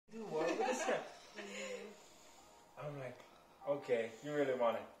okay, you really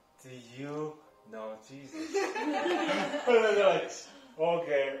want it. Do you know Jesus? And they're like,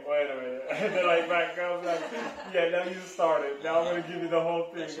 okay, wait a minute. And they're like, back. I was like, yeah, now you started. Now I'm going to give you the whole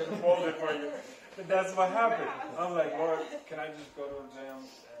thing and fold it for you. And that's what happened. I'm like, Lord, can I just go to the gym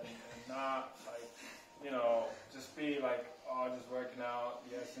and not, like, just be like, oh, just working out.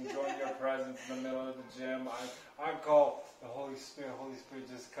 Yes, enjoying your presence in the middle of the gym. I call the Holy Spirit. Holy Spirit,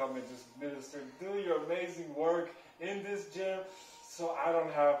 just come and just minister. Do your amazing work in this gym so I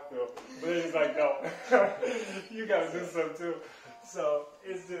don't have to. But he's like, no, you got to do something too. So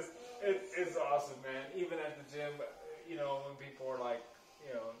it's just, it's awesome, man. Even at the gym, when people are like,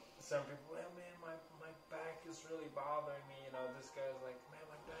 some people, well, man, my back is really bothering me. This guy's like, man,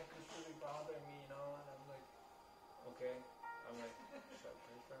 my back is really bothering me, and I'm like, okay. I'm like, should I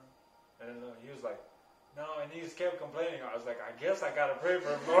pray for him? And then he was like, no, and he just kept complaining. I was like, I guess I gotta pray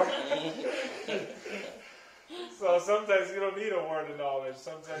for him, Lord. So sometimes you don't need a word of knowledge.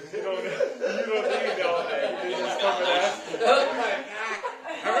 Sometimes you don't need all that. You just come and ask him. Oh, my back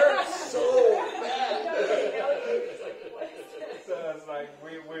hurts so bad. So it's like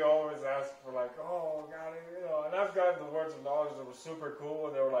we always ask for like, oh God, and I've gotten the words of knowledge that were super cool,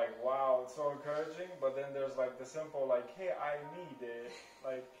 and they were like, wow, it's so encouraging. But then there's like the simple like, hey, I need it.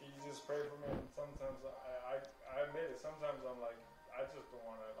 Like, can you just pray for me? And sometimes I admit it. Sometimes I'm like, I just don't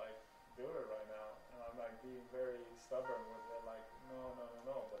want to like do it right now, and I'm like being very stubborn with it. Like,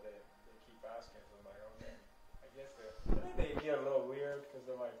 no. But they keep asking, so I'm like, okay, I guess they get a little weird because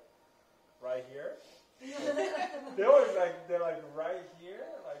they're like, right here. They're like right here.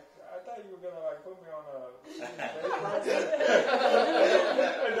 Like, I thought you were gonna like put me on a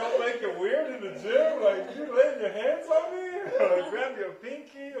and don't make it weird in the gym. Like, you laying your hands on me, or grab your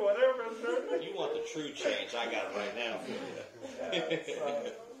pinky, or whatever. You want the true change? I got it right now for you.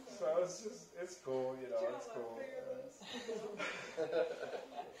 Yeah, so it's cool. It's cool.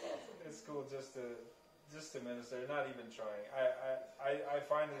 It's cool just to minister, not even trying. I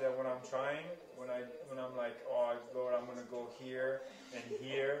find it that when I'm trying, when I'm like, oh Lord, I'm gonna go here,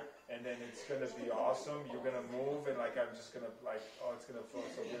 and then it's gonna be awesome. You're gonna move, and like I'm just gonna like, oh, it's gonna flow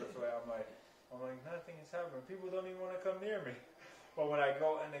so beautifully. I'm like nothing is happening. People don't even want to come near me. But when I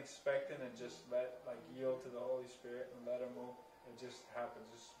go unexpected and just yield to the Holy Spirit and let Him move, it just happens.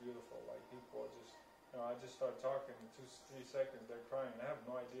 It's beautiful. Like people are just, I just start talking in 2-3 seconds. They're crying. I have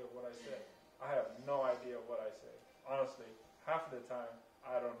no idea what I said. I have no idea what I say. Honestly, half of the time,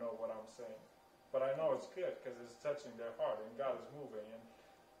 I don't know what I'm saying. But I know it's good because it's touching their heart and God is moving. And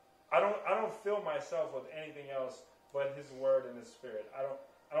I don't fill myself with anything else but His Word and His Spirit. I don't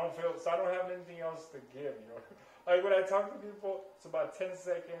have anything else to give, Like when I talk to people, it's about 10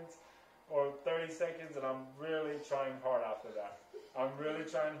 seconds or 30 seconds, and I'm really trying hard after that. I'm really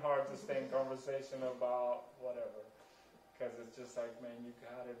trying hard to stay in conversation about whatever. Because it's just like, man, you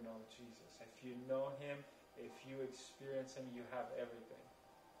gotta know Jesus. If you know Him, if you experience Him, you have everything.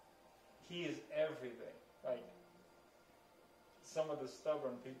 He is everything. Like, some of the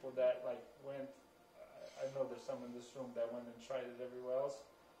stubborn people that like went, I know there's some in this room that went and tried it everywhere else,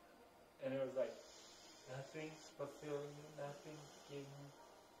 and it was like, nothing fulfilling you, nothing giving you.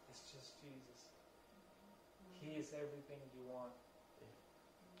 It's just Jesus. He is everything you want.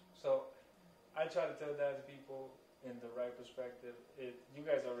 So, I try to tell that to people in the right perspective. You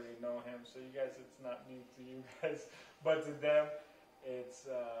guys already know Him, so you guys, it's not new to you guys, but to them, it's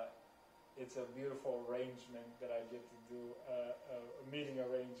a beautiful arrangement that I get to do, a meeting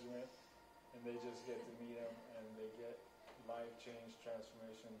arrangement, and they just get to meet Him, and they get life change,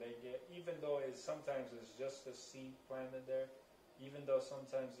 transformation. They get, even though sometimes it's just a seed planted there, even though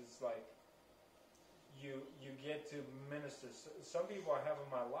sometimes it's like you get to minister. Some people I have in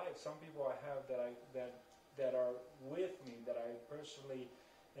my life, some people I have that are with me, that I personally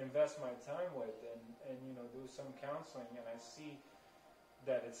invest my time with, and do some counseling, and I see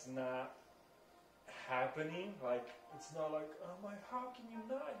that it's not happening. Like, it's not like, oh my, how can you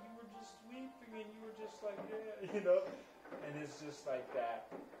not? You were just weeping, and you were just like, yeah, and it's just like that.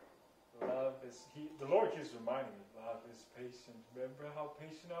 Love is, the Lord keeps reminding me, love is patient. Remember how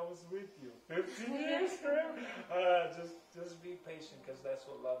patient I was with you 15 years, just be patient, because that's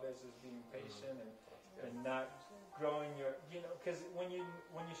what love is being patient and not growing your, because when you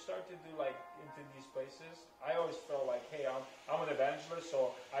start to do like into these places, I always felt like, hey, I'm an evangelist,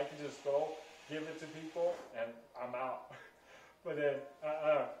 so I can just go give it to people and I'm out. But then,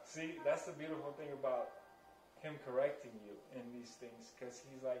 see, that's the beautiful thing about Him correcting you in these things, because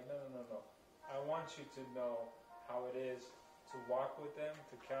He's like, no. I want you to know how it is to walk with them,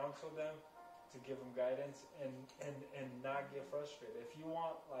 to counsel them, to give them guidance, and not get frustrated. If you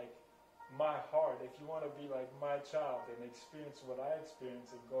want like my heart, if you want to be like my child and experience what I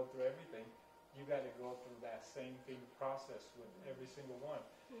experienced and go through everything, you got to go through that same thing process with every single one.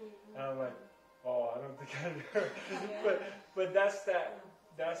 And I'm like, oh, I don't think I do. but that's that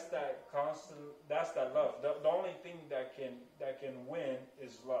constant, that's that love. The only thing that can win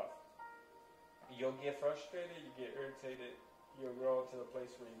is love. You'll get frustrated, you get irritated, you'll grow to the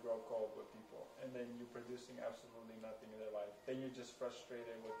place where you grow cold with people, and then you're producing absolutely nothing in their life. Then you're just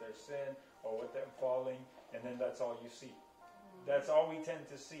frustrated with their sin or with them falling, and then that's all you see. That's all we tend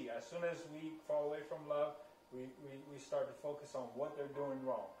to see. As soon as we fall away from love, we start to focus on what they're doing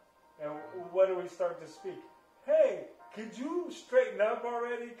wrong. And what do we start to speak? Hey, could you straighten up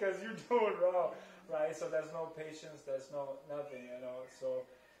already? Because you're doing wrong, right? So there's no patience, there's no nothing, you know. So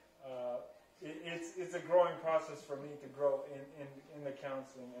it's a growing process for me to grow in the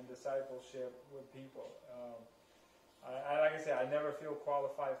counseling and discipleship with people. Like I said, I never feel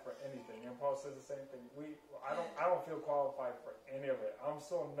qualified for anything. And Paul says the same thing. I don't feel qualified for any of it. I'm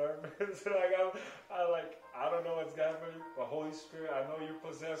so nervous. I don't know what's happening. But Holy Spirit, I know you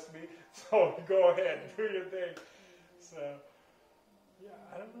possess me. So go ahead, do your thing. So yeah,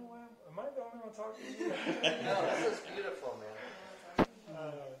 I don't know why. Am I the only one talking to you? No, this is beautiful, man.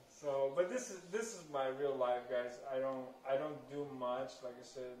 But this is my real life, guys. I don't do much. Like I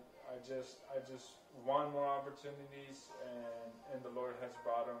said, I just want more opportunities, and the Lord has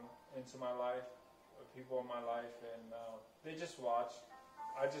brought them into my life, people in my life, and they just watch.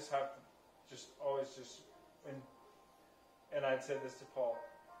 I just have to always and I'd said this to Paul.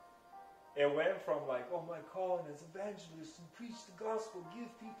 It went from like, oh, my calling as evangelist and preach the gospel,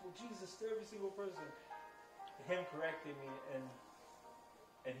 give people Jesus to every single person. Him correcting me,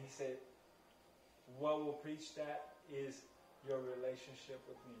 and he said, what will preach that is your relationship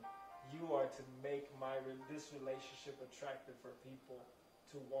with me. You are to make this relationship attractive for people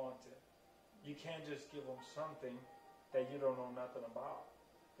to want it. You can't just give them something that you don't know nothing about.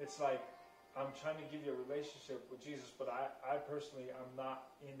 It's like, I'm trying to give you a relationship with Jesus, but I personally, I'm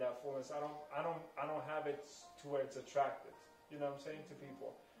not in that fullness. I don't have it to where it's attractive. You know what I'm saying to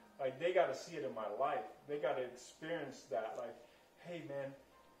people? Like, they got to see it in my life. They got to experience that. Like, hey man,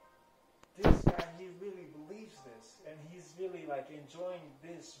 this guy, he really believes this, and he's really like enjoying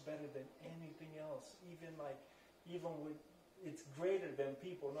this better than anything else. Even with, it's greater than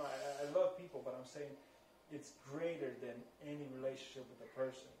people. No, I love people, but I'm saying it's greater than any relationship with a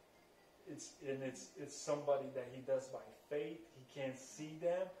person. It's somebody that he does by faith. He can't see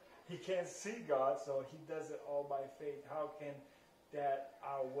them. He can't see God, so he does it all by faith. How can that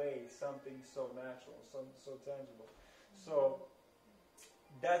outweigh something so natural, so tangible? So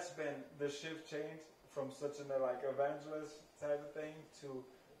that's been the shift change from such an evangelist type of thing to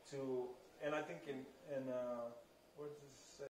and I think in what is this?